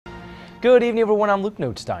Good evening, everyone. I'm Luke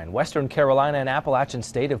Notestein. Western Carolina and Appalachian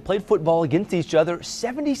State have played football against each other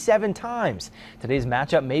 77 times. Today's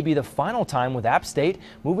matchup may be the final time with App State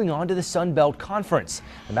moving on to the Sun Belt Conference.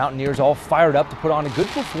 The Mountaineers all fired up to put on a good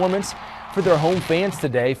performance for their home fans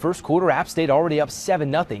today. First quarter, App State already up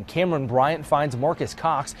 7-0. Cameron Bryant finds Marcus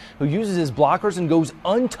Cox, who uses his blockers and goes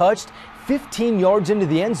untouched 15 yards into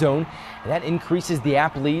the end zone, and that increases the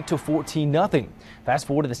App lead to 14-0. Fast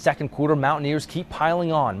forward to the second quarter, Mountaineers keep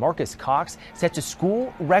piling on. Marcus Cox sets a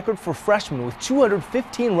school record for freshmen with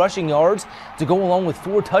 215 rushing yards to go along with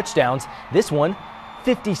 4 touchdowns. This one,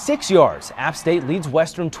 56 yards. App State leads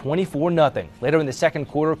Western 24-0. Later in the second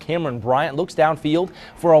quarter, Cameron Bryant looks downfield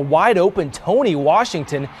for a wide open Tony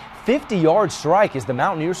Washington 50-yard strike as the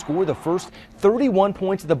Mountaineers score the first 31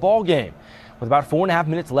 points of the ball game. With about 4.5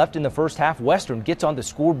 minutes left in the first half, Western gets on the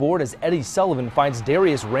scoreboard as Eddie Sullivan finds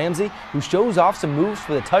Darius Ramsey, who shows off some moves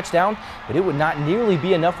for the touchdown, but it would not nearly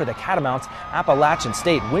be enough for the Catamounts. Appalachian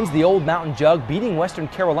State wins the Old Mountain Jug, beating Western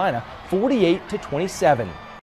Carolina 48-27.